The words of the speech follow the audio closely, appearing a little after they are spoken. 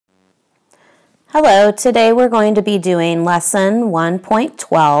Hello, today we're going to be doing lesson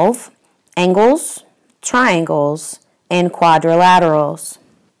 1.12, angles, triangles, and quadrilaterals.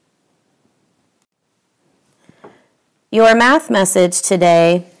 Your math message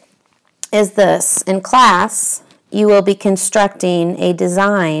today is this. In class, you will be constructing a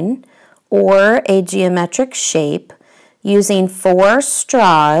design or a geometric shape using 4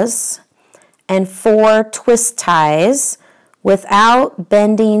 straws and 4 twist ties without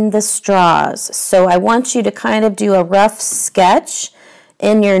bending the straws. So I want you to kind of do a rough sketch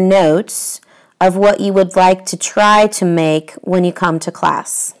in your notes of what you would like to try to make when you come to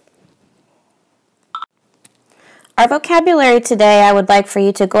class. Our vocabulary today, I would like for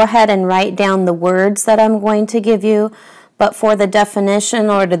you to go ahead and write down the words that I'm going to give you, but for the definition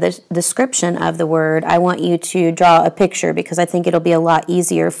or the description of the word, I want you to draw a picture because I think it'll be a lot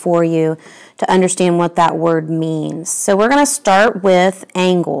easier for you to understand what that word means. So we're going to start with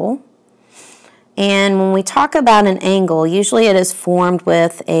angle. And when we talk about an angle, usually it is formed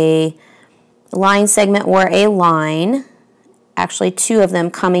with a line segment or a line, actually 2 of them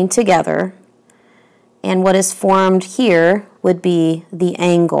coming together. And what is formed here would be the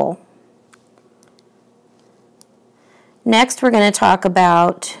angle. Next, we're going to talk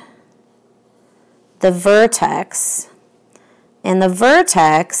about the vertex. And the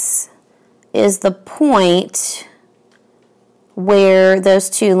vertex is the point where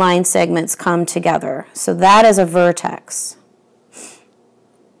those 2 line segments come together. So that is a vertex.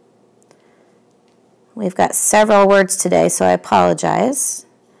 We've got several words today, so I apologize.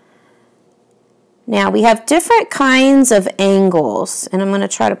 Now, we have different kinds of angles, and I'm going to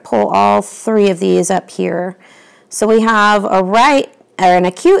try to pull all 3 of these up here. So we have an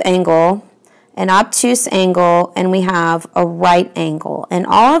acute angle, an obtuse angle, and we have a right angle. And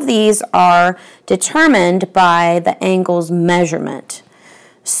all of these are determined by the angle's measurement.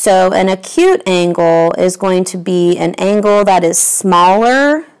 So an acute angle is going to be an angle that is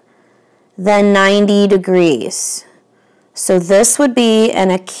smaller than 90 degrees. So this would be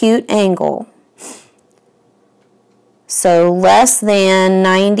an acute angle. So less than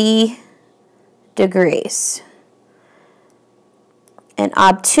 90 degrees. An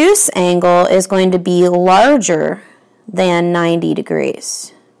obtuse angle is going to be larger than 90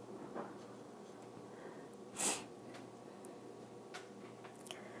 degrees.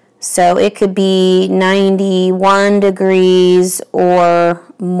 So it could be 91 degrees or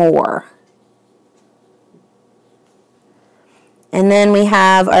more. And then we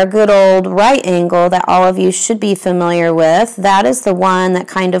have our good old right angle that all of you should be familiar with. That is the one that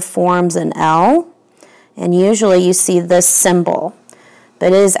kind of forms an L. And usually you see this symbol.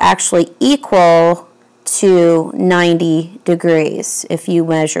 But it is actually equal to 90 degrees if you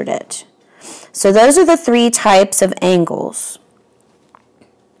measured it. So those are the 3 types of angles.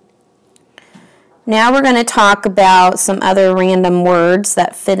 Now we're going to talk about some other random words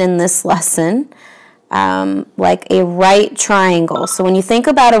that fit in this lesson, like a right triangle. So when you think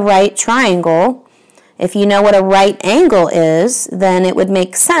about a right triangle, if you know what a right angle is, then it would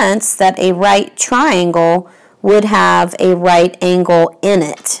make sense that a right triangle would have a right angle in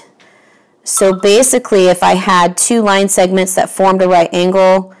it. So basically, if I had 2 line segments that formed a right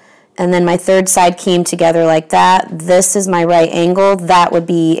angle, and then my 3rd side came together like that, this is my right angle, that would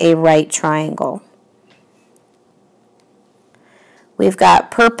be a right triangle. We've got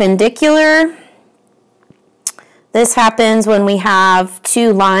perpendicular. This happens when we have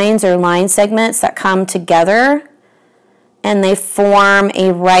 2 lines or line segments that come together and they form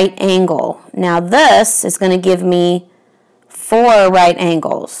a right angle. Now this is going to give me 4 right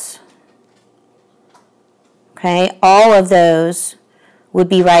angles. Okay, all of those would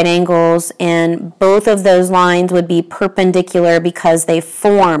be right angles and both of those lines would be perpendicular because they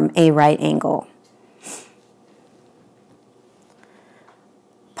form a right angle.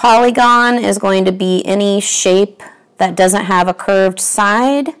 Polygon is going to be any shape that doesn't have a curved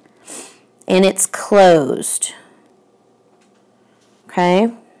side and it's closed.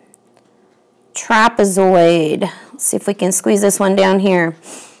 Okay, trapezoid. Let's see if we can squeeze this one down here.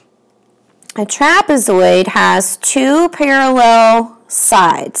 A trapezoid has 2 parallel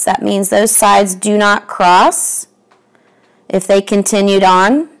sides. That means those sides do not cross if they continued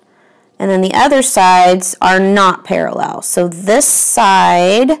on. And then the other sides are not parallel. So this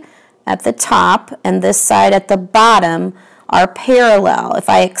side at the top and this side at the bottom are parallel. If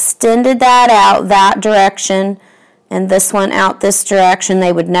I extended that out that direction, and this one out this direction,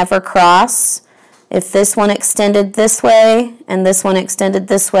 they would never cross. If this one extended this way and this one extended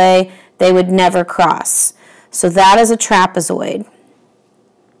this way, they would never cross. So that is a trapezoid.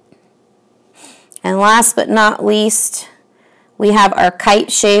 And last but not least, we have our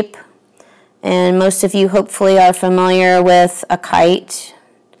kite shape. And most of you hopefully are familiar with a kite,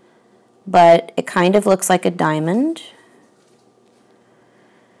 but it kind of looks like a diamond.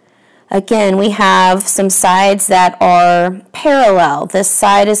 Again, we have some sides that are parallel. This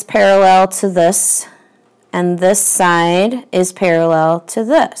side is parallel to this, and this side is parallel to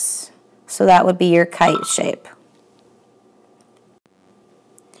this. So that would be your kite shape.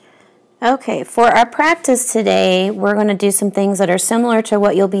 Okay, for our practice today, we're going to do some things that are similar to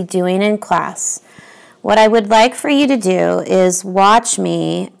what you'll be doing in class. What I would like for you to do is watch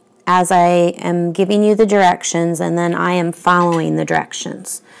me as I am giving you the directions, and then I am following the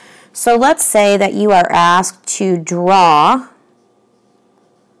directions. So let's say that you are asked to draw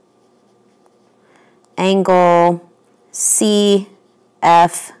angle CFB.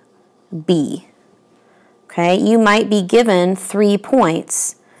 Okay, you might be given 3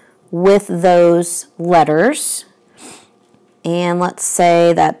 points with those letters. And let's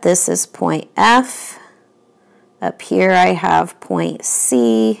say that this is point F. Up here I have point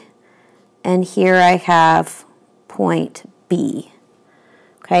C. And here I have point B.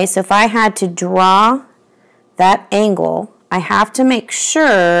 Okay, so if I had to draw that angle, I have to make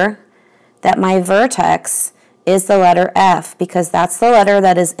sure that my vertex is the letter F, because that's the letter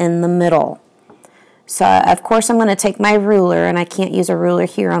that is in the middle. So of course I'm going to take my ruler, and I can't use a ruler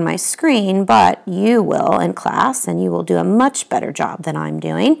here on my screen, but you will in class, and you will do a much better job than I'm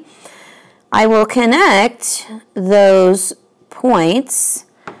doing. I will connect those points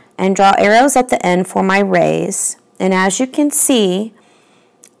and draw arrows at the end for my rays. And as you can see,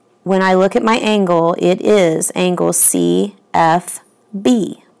 when I look at my angle, it is angle CFB.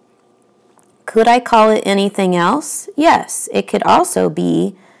 Could I call it anything else? Yes, it could also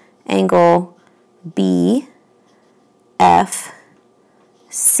be angle BFC.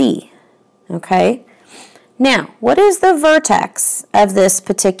 Okay? Now, what is the vertex of this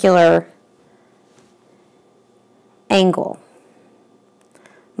particular angle?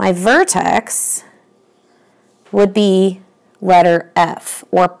 My vertex would be letter F,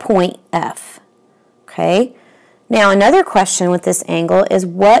 or point F. Okay? Now, another question with this angle is,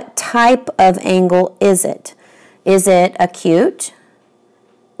 what type of angle is it? Is it acute,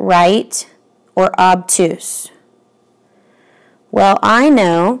 right, or obtuse? Well, I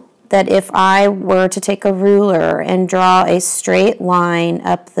know that if I were to take a ruler and draw a straight line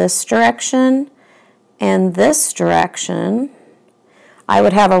up this direction and this direction, I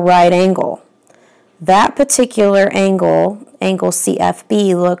would have a right angle. That particular angle, angle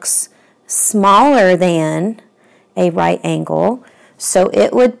CFB, looks smaller than a right angle, so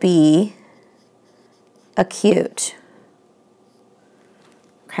it would be acute.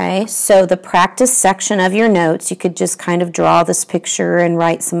 Okay, so the practice section of your notes, you could just kind of draw this picture and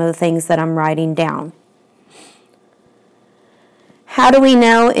write some of the things that I'm writing down. How do we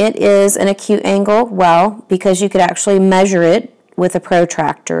know it is an acute angle? Well, because you could actually measure it with a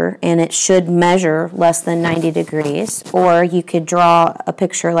protractor, and it should measure less than 90 degrees, or you could draw a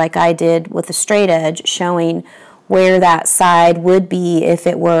picture like I did with a straight edge showing where that side would be if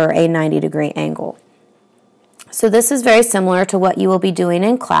it were a 90-degree angle. So this is very similar to what you will be doing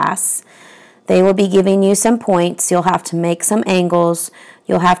in class. They will be giving you some points. You'll have to make some angles.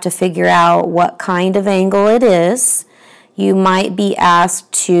 You'll have to figure out what kind of angle it is. You might be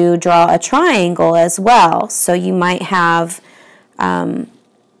asked to draw a triangle as well. So you might have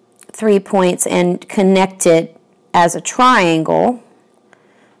 3 points and connect it as a triangle.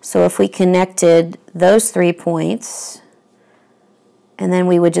 So if we connected those 3 points, and then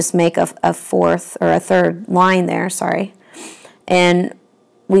we would just make a fourth or a third line there, sorry, and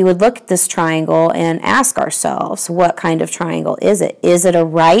we would look at this triangle and ask ourselves, what kind of triangle is it? Is it a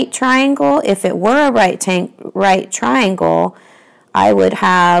right triangle? If it were a right triangle, I would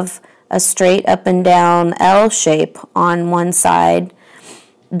have a straight up and down L shape on one side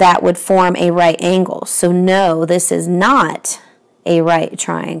that would form a right angle. So no, this is not a right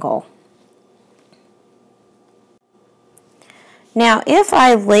triangle. Now, if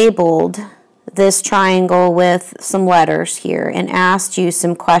I labeled this triangle with some letters here and asked you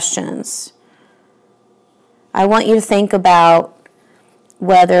some questions, I want you to think about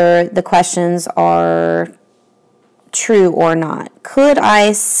whether the questions are true or not. Could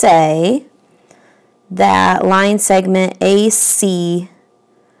I say that line segment AC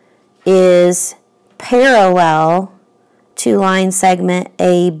is parallel to line segment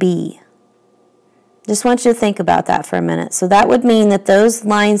AB? Just want you to think about that for a minute. So that would mean that those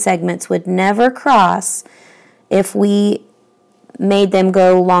line segments would never cross if we made them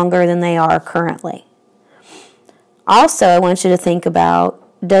go longer than they are currently. Also, I want you to think about,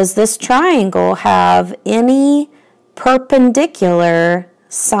 does this triangle have any perpendicular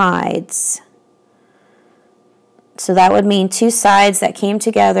sides? So that would mean two sides that came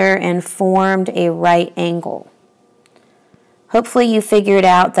together and formed a right angle. Hopefully you figured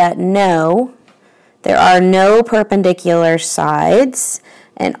out that no, there are no perpendicular sides,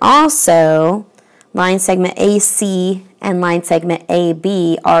 and also line segment AC and line segment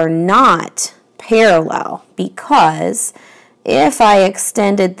AB are not parallel, because if I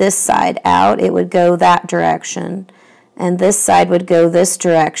extended this side out, it would go that direction, and this side would go this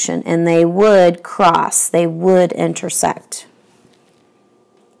direction, and they would cross, they would intersect.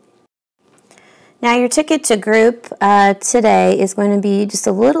 Now your ticket to group today is going to be just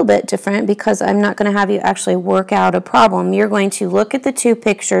a little bit different, because I'm not going to have you actually work out a problem. You're going to look at the two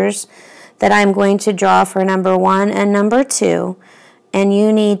pictures that I'm going to draw for number 1 and number 2, and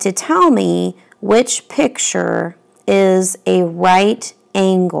you need to tell me which picture is a right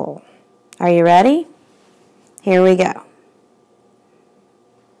angle. Are you ready? Here we go.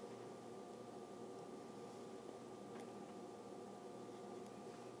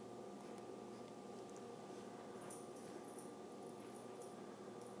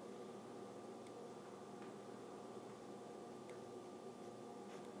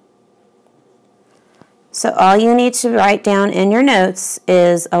 So all you need to write down in your notes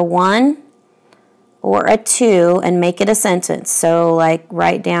is a 1 or a 2 and make it a sentence. So like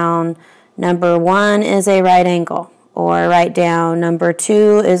write down number 1 is a right angle, or write down number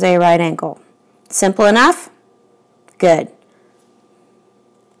 2 is a right angle. Simple enough? Good.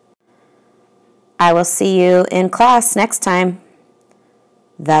 I will see you in class next time.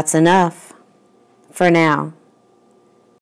 That's enough for now.